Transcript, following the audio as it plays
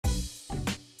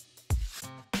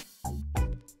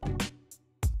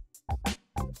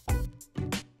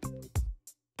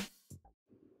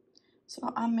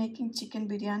So I'm making chicken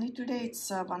biryani today. It's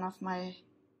one of my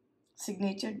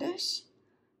signature dish.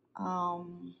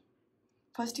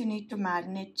 First you need to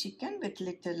marinate chicken with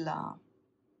little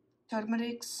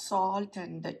turmeric, salt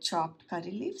and the chopped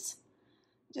curry leaves.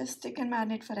 Just you can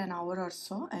marinate for an hour or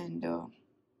so and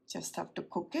just have to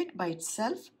cook it by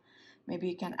itself. Maybe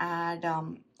you can add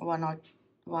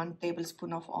one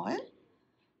tablespoon of oil,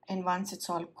 and once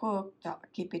it's all cooked,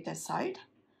 keep it aside.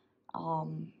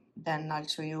 Then I'll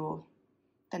show you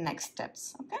the next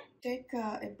steps. Okay, take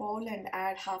a bowl and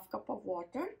add half cup of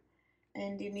water,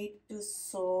 and you need to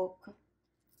soak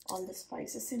all the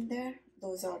spices in there.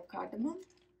 Those are cardamom,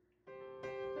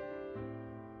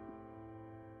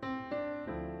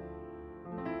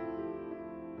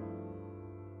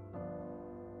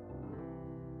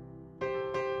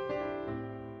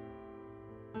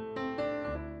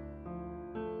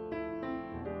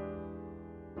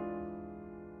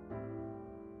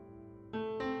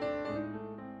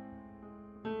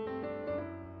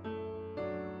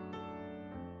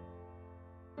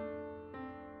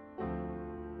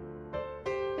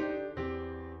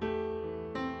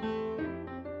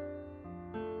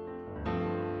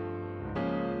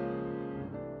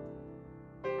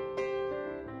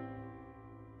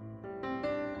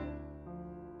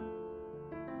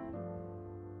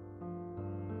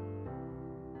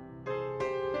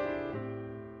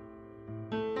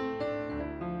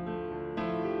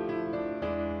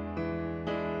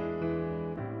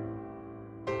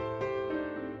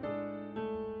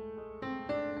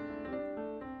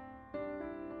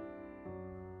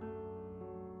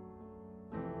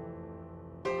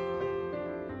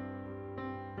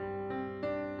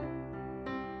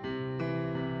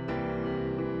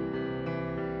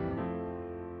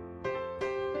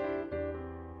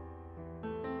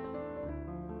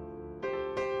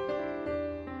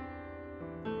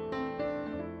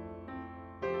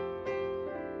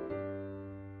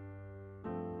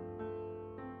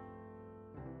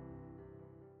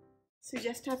 so you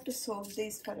just have to soak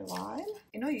these for a while.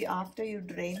 After you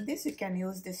drain this, you can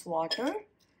use this water.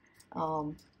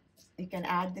 You can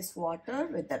add this water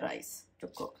with the rice to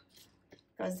cook,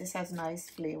 because this has nice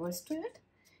flavors to it.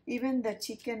 Even the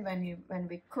chicken, when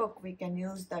we cook, we can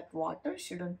use that water.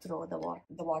 Shouldn't throw the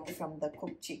water from the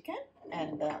cooked chicken,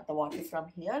 and the water from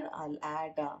here I'll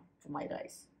add to my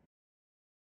rice.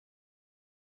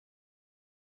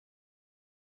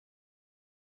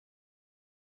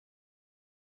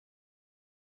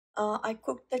 I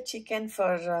cooked the chicken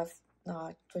for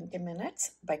 20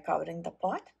 minutes by covering the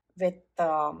pot with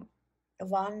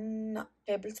 1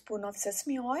 tablespoon of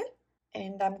sesame oil,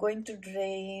 and I'm going to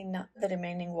drain the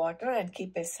remaining water and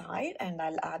keep aside, and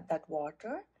I'll add that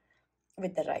water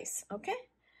with the rice. Okay,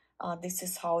 this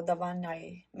is how the one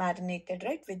I marinated,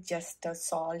 right, with just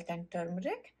salt and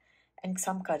turmeric and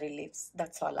some curry leaves.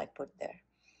 That's all I put there.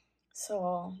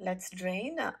 So let's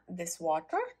drain this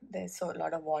water. There's a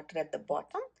lot of water at the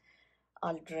bottom.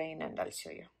 I'll drain and I'll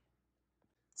show you.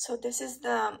 So this is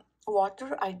the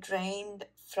water I drained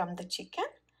from the chicken.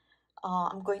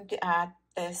 I'm going to add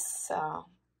this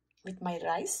with my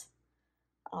rice.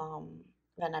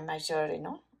 When I measure,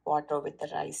 water with the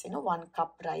rice, 1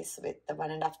 cup rice with the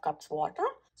 1.5 cups water.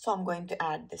 So I'm going to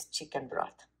add this chicken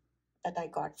broth that I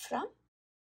got from.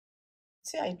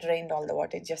 See, I drained all the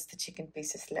water, just the chicken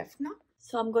pieces left now.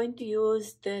 So I'm going to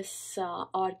use this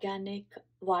organic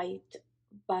white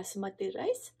Basmati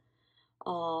rice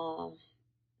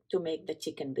to make the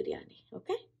chicken biryani.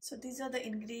 Okay, so these are the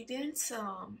ingredients.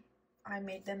 I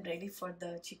made them ready for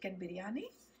the chicken biryani.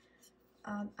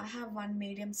 I have 1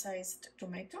 medium-sized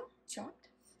tomato chopped,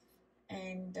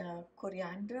 and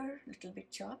coriander little bit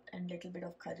chopped, and little bit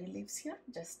of curry leaves here,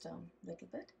 just a little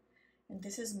bit. And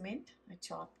this is mint. I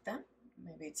chopped them.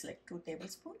 Maybe it's like 2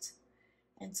 tablespoons.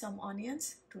 And some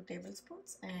onions, 2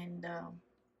 tablespoons, and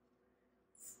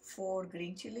 4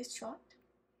 green chilies chopped.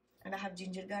 And I have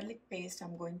ginger garlic paste.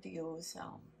 I'm going to use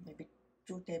maybe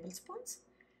 2 tablespoons.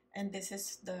 And this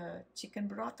is the chicken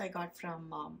broth I got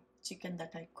from chicken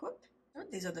that I cooked. So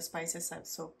these are the spices I've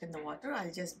soaked in the water.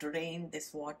 I'll just drain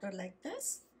this water like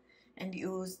this and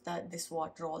use this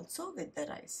water also with the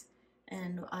rice.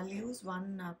 And I'll use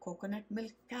 1 coconut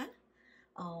milk can.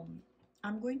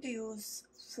 I'm going to use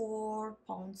 4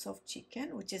 pounds of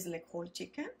chicken, which is like whole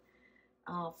chicken,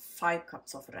 5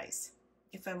 cups of rice.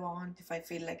 If I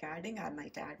feel like adding, I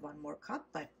might add 1 more cup,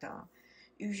 but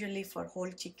usually for whole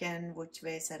chicken, which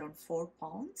weighs around 4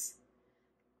 pounds,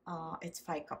 it's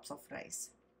 5 cups of rice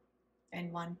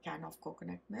and 1 can of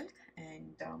coconut milk.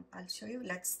 And I'll show you.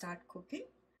 Let's start cooking.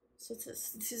 So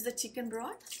this is the chicken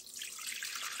broth.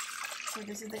 So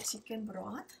this is the chicken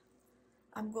broth.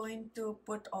 I'm going to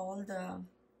put all the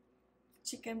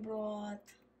chicken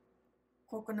broth,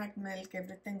 coconut milk,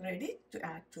 everything ready to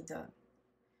add to the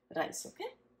rice,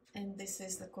 okay? And this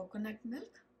is the coconut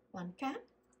milk, 1 can.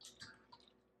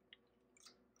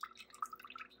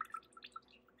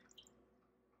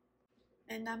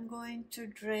 And I'm going to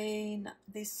drain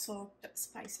these soaked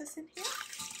spices in here.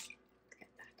 Look at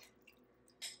that.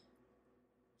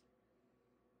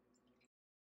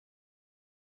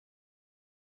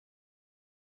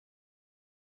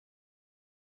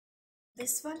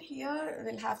 This one here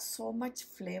will have so much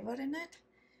flavor in it.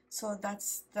 So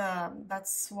that's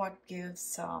what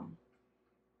gives a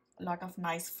lot of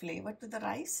nice flavor to the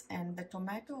rice, and the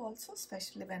tomato also,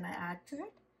 especially when I add to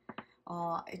it.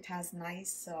 It has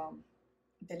nice,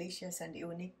 delicious and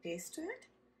unique taste to it.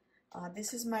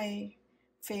 This is my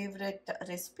favorite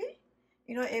recipe.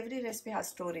 You know, every recipe has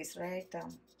stories, right?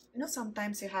 You know,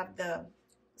 sometimes you have the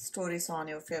stories on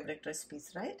your favorite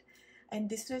recipes, right? And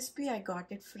this recipe, I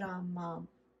got it from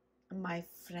my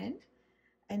friend,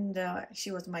 and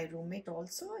she was my roommate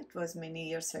also. It was many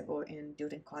years ago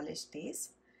during college days.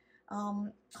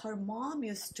 Her mom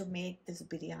used to make this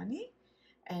biryani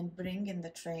and bring in the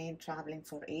train traveling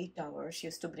for 8 hours. She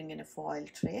used to bring in a foil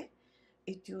tray.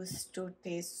 It used to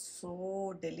taste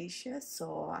so delicious,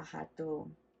 so I had to,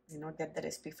 you know, get the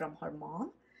recipe from her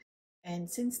mom. And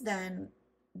since then,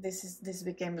 this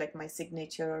became like my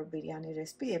signature biryani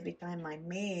recipe. Every time I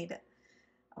made,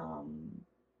 um,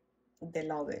 they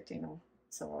love it, you know.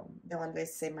 So they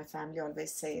always say, my family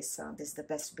always says, this is the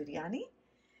best biryani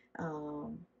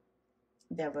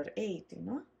they ever ate, you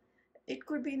know. It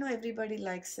could be, you know, everybody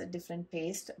likes a different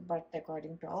taste, but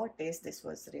according to our taste, this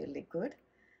was really good.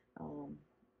 Um,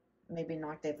 Maybe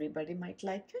not everybody might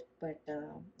like it, but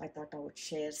I thought I would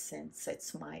share since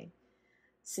it's my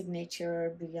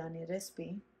signature biryani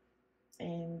recipe.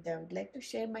 And I would like to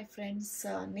share my friend's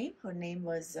name. Her name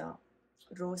was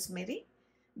Rosemary.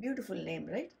 Beautiful name,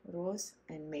 right? Rose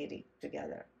and Mary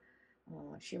together.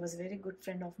 She was a very good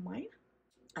friend of mine.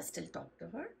 I still talk to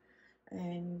her,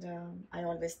 and I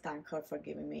always thank her for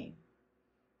giving me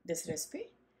this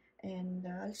recipe. And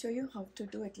I'll show you how to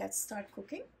do it. Let's start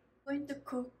cooking. I'm going to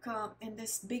cook in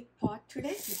this big pot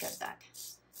today. Look at that.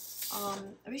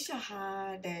 I wish I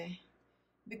had a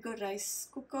bigger rice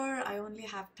cooker. I only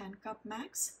have 10 cup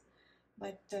max,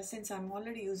 but since I'm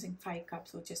already using 5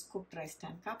 cups, which is cooked rice,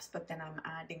 10 cups, but then I'm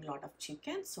adding a lot of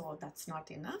chicken, so that's not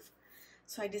enough.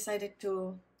 So I decided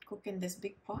to cook in this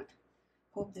big pot.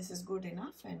 Hope this is good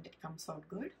enough and it comes out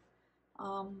good.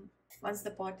 Once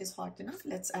the pot is hot enough,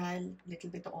 let's add a little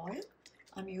bit of oil.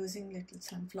 I'm using little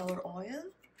sunflower oil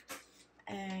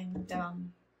and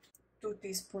 2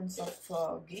 teaspoons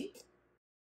of ghee.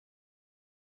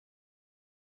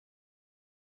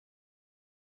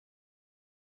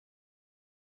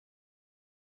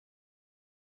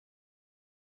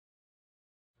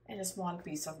 And a small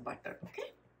piece of butter,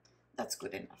 okay? That's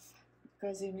good enough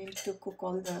because you need to cook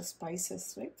all the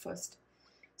spices, right, first.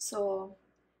 So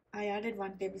I added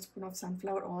 1 tablespoon of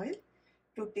sunflower oil,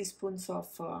 2 teaspoons of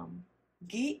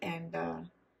ghee, and I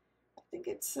think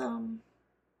it's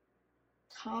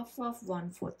half of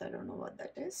 1/4, I don't know what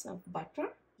that is, of butter,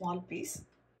 small piece.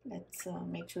 Let's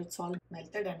make sure it's all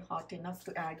melted and hot enough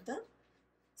to add the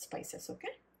spices,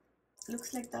 okay?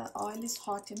 Looks like the oil is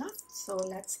hot enough, so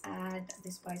let's add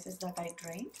the spices that I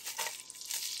drained.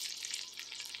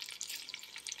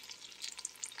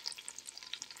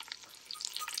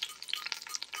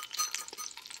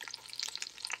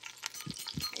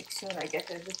 Make sure I get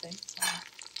everything.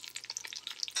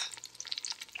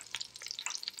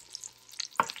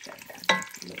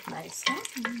 Look nice, huh?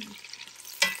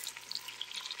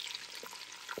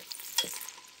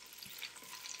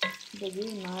 They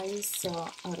give nice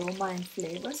aroma and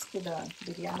flavors to the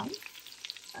biryani.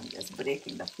 I'm just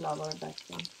breaking the flour, that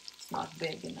one. It's not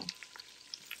big enough.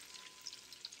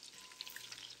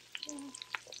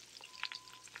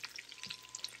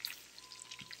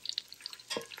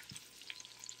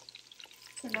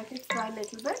 So let it fry a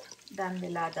little bit, then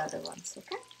we'll add the other ones,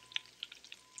 okay?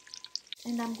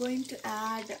 And I'm going to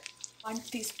add 1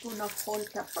 teaspoon of whole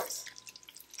peppers.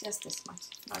 Just this much,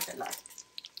 not a lot.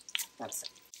 That's it.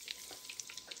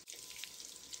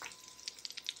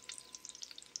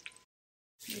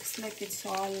 Looks like it's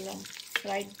all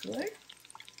fried good.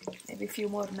 Maybe a few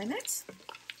more minutes.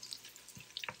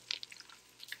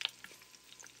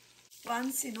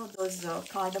 Once you know those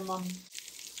cardamom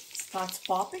starts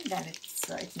popping, then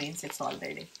it means it's all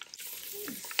ready.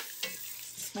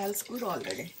 Smells good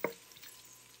already.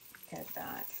 Look at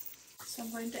that. So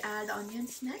I'm going to add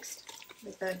onions next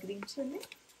with the green chili.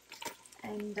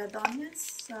 And the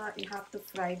onions, you have to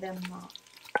fry them a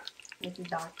little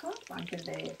darker until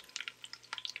they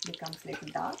becomes little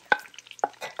dark.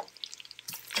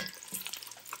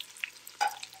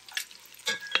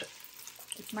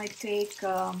 It might take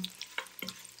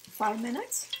 5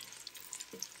 minutes.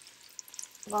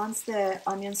 Once the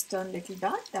onions turn little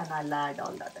dark, then I'll add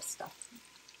all the other stuff.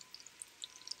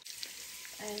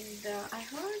 And I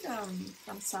heard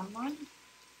from someone,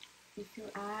 if you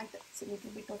add a little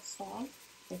bit of salt,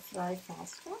 they fry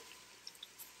faster.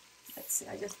 Let's see,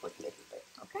 I just put a little bit,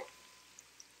 okay?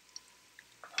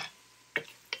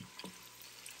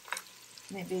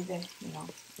 Maybe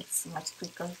it's much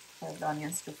quicker for the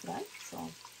onions to fry. So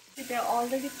they're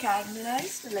already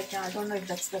caramelized, like I don't know if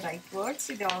that's the right word.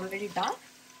 See, they're already dark.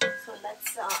 So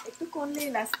let's, it took only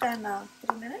less than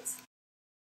 3 minutes.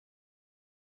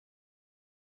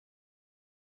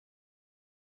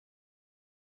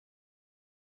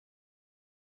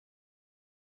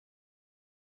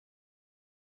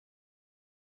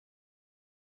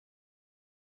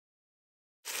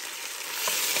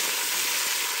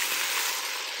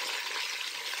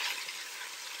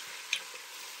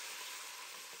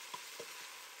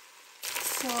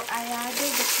 So I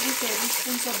added the 3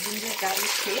 tablespoons of ginger garlic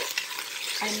paste.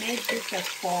 I made this at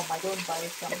home. I don't buy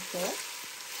it from store.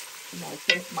 It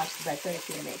tastes much better if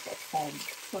you make it at home.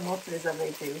 So no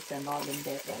preservatives and all in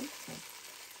there, right? So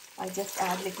I just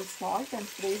add little salt and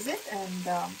freeze it, and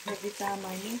every time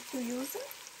I need to use it,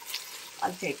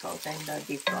 I'll take out and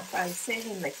defrost. I'll save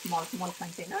in like small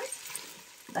containers.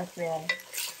 That way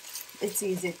it's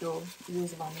easy to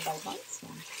use one by one. So.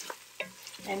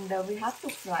 And we have to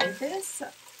fry this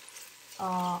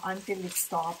until it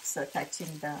stops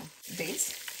touching the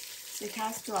base. So it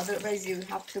has to, otherwise you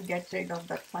have to get rid of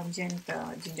the pungent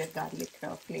ginger garlic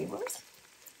flavors.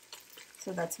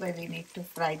 So that's why we need to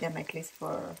fry them at least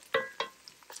for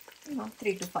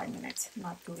 3 to 5 minutes,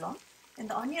 not too long. And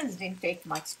the onions didn't take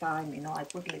much time, I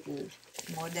put little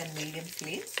more than medium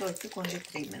flame, so it took only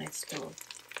 3 minutes to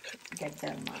get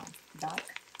them dark.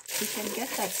 You can get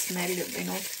that smell,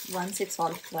 once it's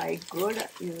all fried good,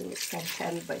 you can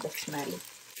tell by the smell.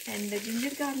 And the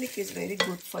ginger garlic is very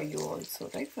good for you also,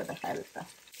 right, for the health.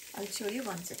 I'll show you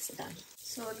once it's done.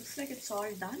 So it looks like it's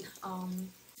all done.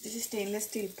 This is stainless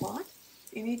steel pot.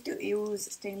 You need to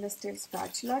use stainless steel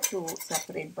spatula to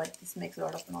separate, but this makes a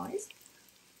lot of noise.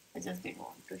 I just didn't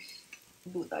want to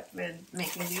do that when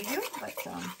making a video, but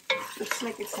looks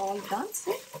like it's all done.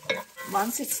 See?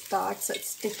 Once it starts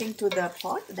sticking to the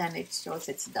pot, then it shows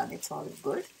it's done. It's all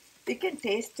good. You can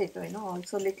taste it,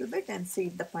 also a little bit and see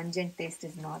if the pungent taste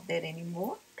is not there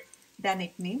anymore. Then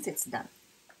it means it's done.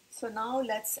 So now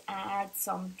let's add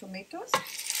some tomatoes.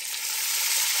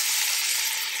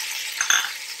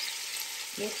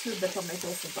 Make sure the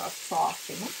tomatoes are soft,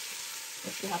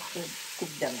 if you have to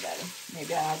cook them well.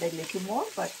 Maybe I added a little more,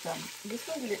 but this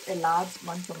was a large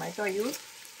one tomato I used.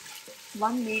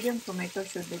 One medium tomato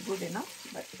should be good enough,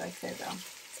 but I said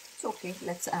it's okay,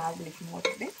 let's add a little more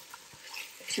today.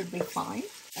 It should be fine.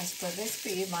 As per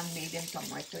recipe, one medium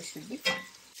tomato should be fine.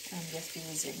 I'm just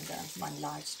using one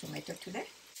large tomato today.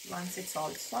 Once it's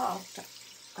all soft,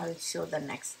 I'll show the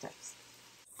next steps.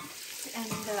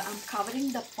 And I'm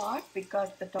covering the pot because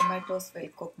the tomatoes will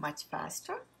cook much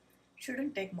faster.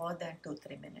 Shouldn't take more than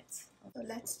 2-3 minutes. So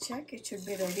let's check. It should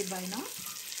be ready by now.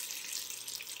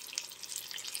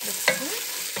 Looks good.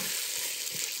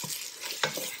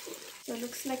 So it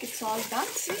looks like it's all done.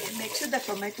 See, make sure the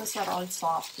tomatoes are all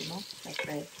soft, like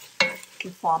they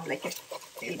will form like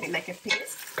it'll be like a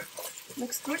paste.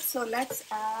 Looks good. So let's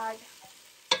add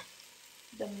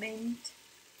the mint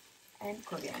and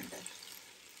coriander.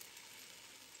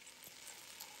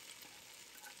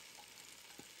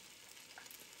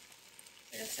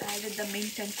 Just added the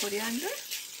mint and coriander.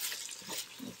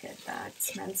 Look at that,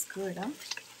 smells good, huh?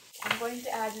 I'm going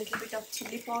to add a little bit of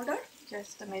chili powder,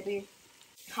 just maybe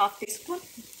half teaspoon.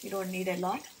 You don't need a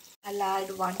lot. I'll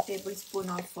add 1 tablespoon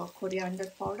of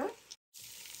coriander powder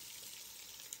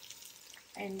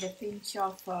and a pinch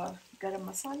of garam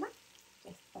masala.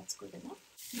 Yes, that's good enough.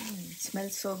 It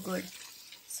smells so good.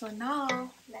 So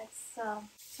now so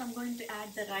I'm going to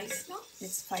add the rice now.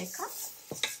 It's 5 cups.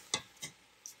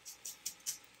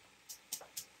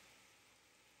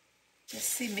 Just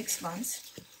see, mix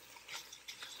once.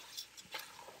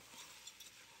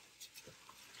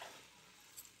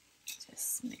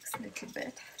 Just mix a little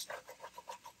bit.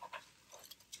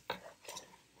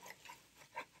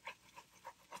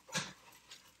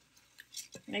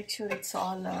 Make sure it's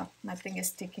all, nothing is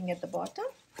sticking at the bottom.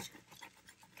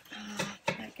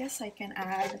 I guess I can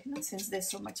add, since there's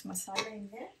so much masala in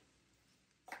there,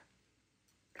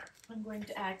 I'm going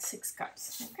to add 6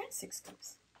 cups. Okay, 6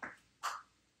 cups.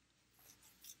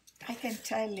 I can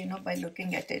tell, you know, by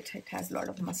looking at it, it has a lot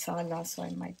of masala, so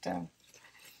I might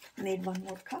need one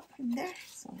more cup in there.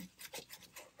 So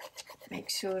make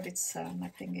sure it's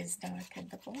nothing is dark at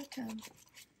the bottom.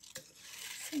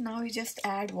 So now you just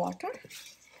add water.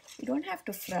 You don't have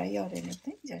to fry or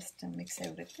anything, just mix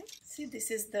everything. See,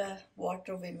 this is the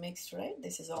water we mixed, right?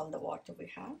 This is all the water we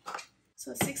have.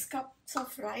 So 6 cups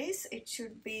of rice, it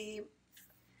should be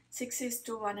 6 is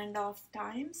to 1.5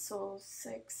 times. So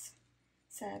 6,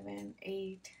 7,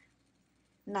 8,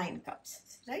 9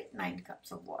 cups, right? 9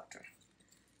 cups of water.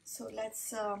 So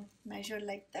let's measure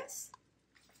like this.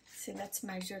 See, let's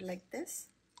measure like this.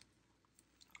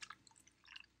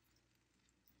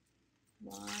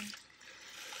 1,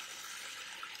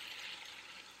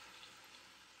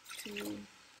 2.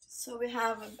 So we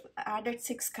have added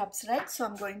 6 cups, right? So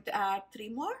I'm going to add 3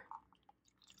 more.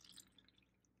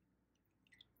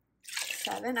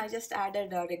 7. I just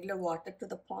added regular water to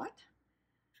the pot.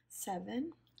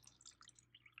 7,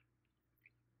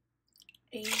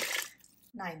 8,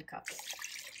 9 cups.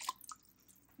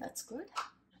 That's good.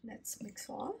 Let's mix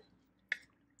all.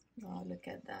 Wow, look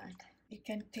at that. You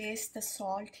can taste the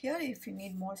salt here. If you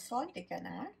need more salt, you can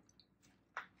add.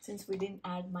 Since we didn't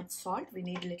add much salt, we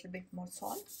need a little bit more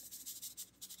salt.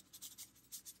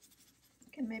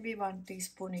 Okay, maybe 1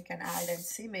 teaspoon you can add and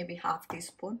see, maybe half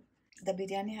teaspoon. The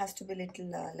biryani has to be a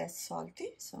little less salty.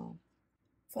 So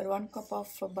for 1 cup of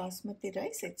basmati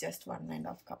rice, it's just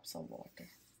 1.5 cups of water.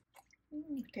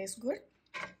 Tastes good.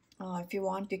 If you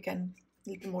want, you can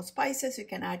little more spices. You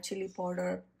can add chili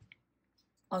powder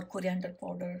or coriander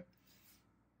powder,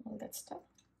 all that stuff.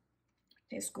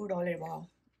 Tastes good already. Wow,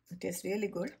 it tastes really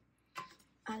good.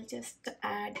 I'll just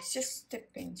add just a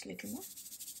pinch, little more.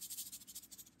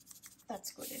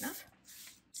 That's good enough.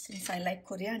 Since I like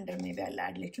coriander, maybe I'll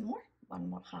add a little more. 1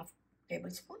 more half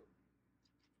tablespoon.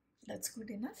 That's good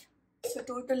enough. So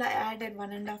total I added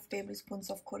 1.5 tablespoons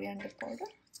of coriander powder.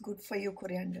 It's good for you,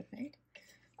 coriander, right?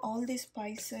 All these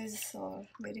spices are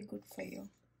very good for you.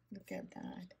 Look at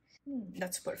that.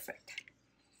 That's perfect.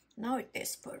 Now it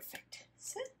tastes perfect.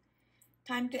 So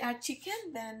time to add chicken,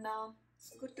 then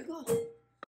good to go.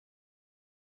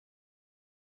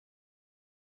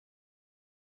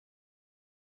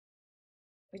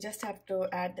 We just have to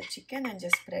add the chicken and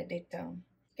just spread it.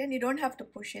 Again, you don't have to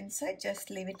push inside, just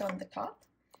leave it on the top.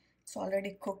 It's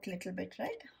already cooked a little bit,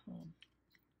 right?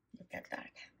 Look at that.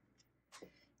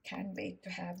 Can't wait to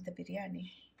have the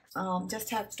biryani.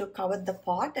 Just have to cover the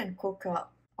pot and cook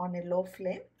on a low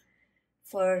flame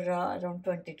for around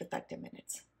 20 to 30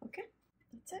 minutes. Okay,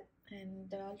 that's it.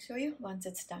 And I'll show you once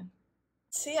it's done.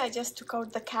 See, I just took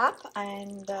out the cap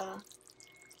and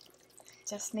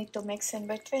just need to mix in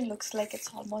between. Looks like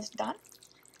it's almost done.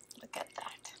 Look at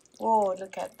that. Whoa,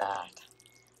 look at that.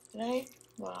 Right?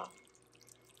 Wow.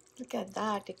 Look at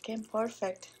that. It came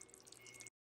perfect.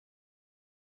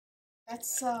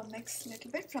 Let's mix a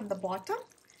little bit from the bottom.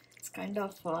 It's kind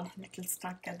of a little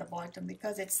stuck at the bottom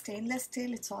because it's stainless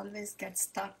steel. It's always gets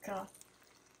stuck a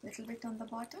little bit on the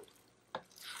bottom. I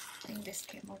think this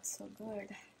came out so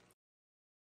good.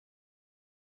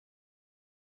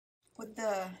 Put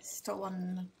the stove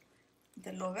on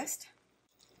the lowest.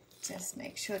 Just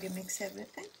make sure you mix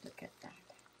everything. Look at that.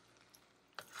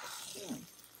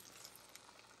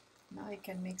 Now you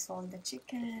can mix all the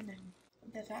chicken.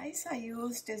 And the rice I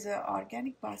used is a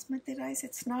organic basmati rice.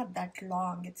 It's not that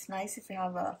long. It's nice if you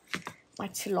have a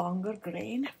much longer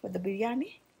grain for the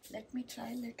biryani. Let me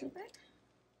try a little bit.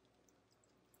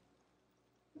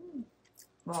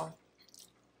 Wow,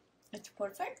 it's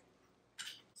perfect.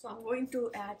 So I'm going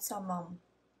to add some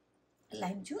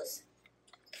lime juice.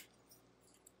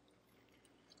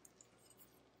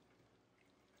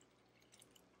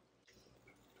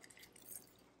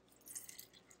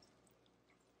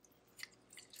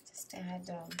 Just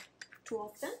add 2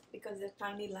 of them because they're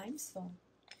tiny limes. So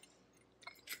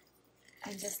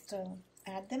I just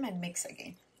add them and mix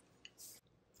again.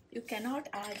 You cannot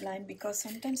add lime because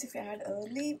sometimes if you add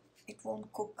early, it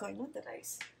won't cook, the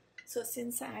rice. So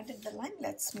since I added the lime,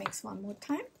 let's mix one more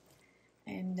time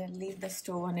and then leave the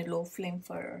stove on a low flame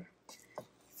for a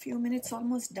few minutes.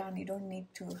 Almost done. You don't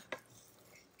need to.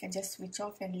 You can just switch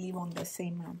off and leave on the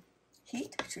same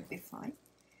heat. It should be fine.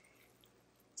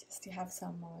 Just to have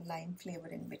some lime flavor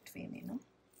in between,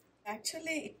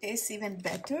 Actually, it tastes even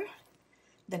better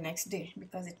the next day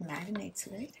because it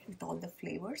marinates, right, with all the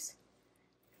flavors.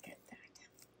 Look at that.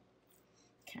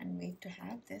 Can't wait to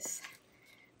have this.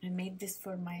 I made this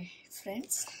for my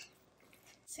friends.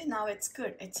 See, now it's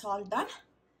good. It's all done.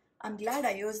 I'm glad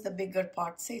I used the bigger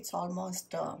pot. See, it's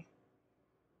almost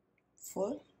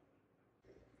full.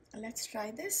 Let's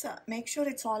try this. Make sure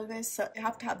it's always, you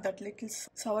have to have that little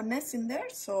sourness in there.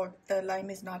 So the lime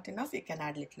is not enough, you can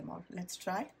add a little more. Let's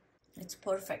try. It's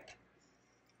perfect.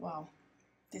 Wow,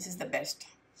 this is the best.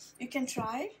 You can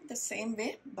try the same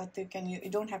way, but you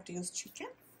don't have to use chicken.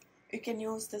 You can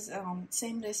use this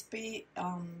same recipe.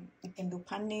 You can do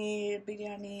paneer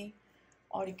biryani,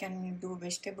 or you can do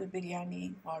vegetable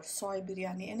biryani or soy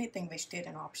biryani, anything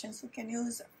vegetarian options you can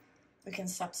use. You can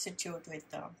substitute with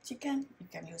chicken, you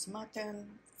can use mutton,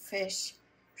 fish,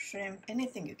 shrimp,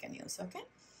 anything you can use, okay?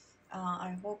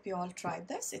 I hope you all tried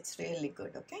this. It's really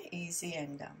good, okay? Easy,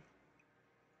 and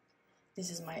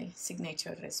this is my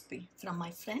signature recipe from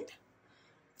my friend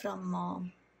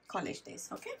from college days,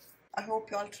 okay? I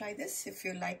hope you all try this. If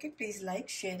you like it, please like,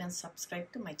 share and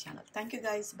subscribe to my channel. Thank you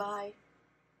guys. Bye.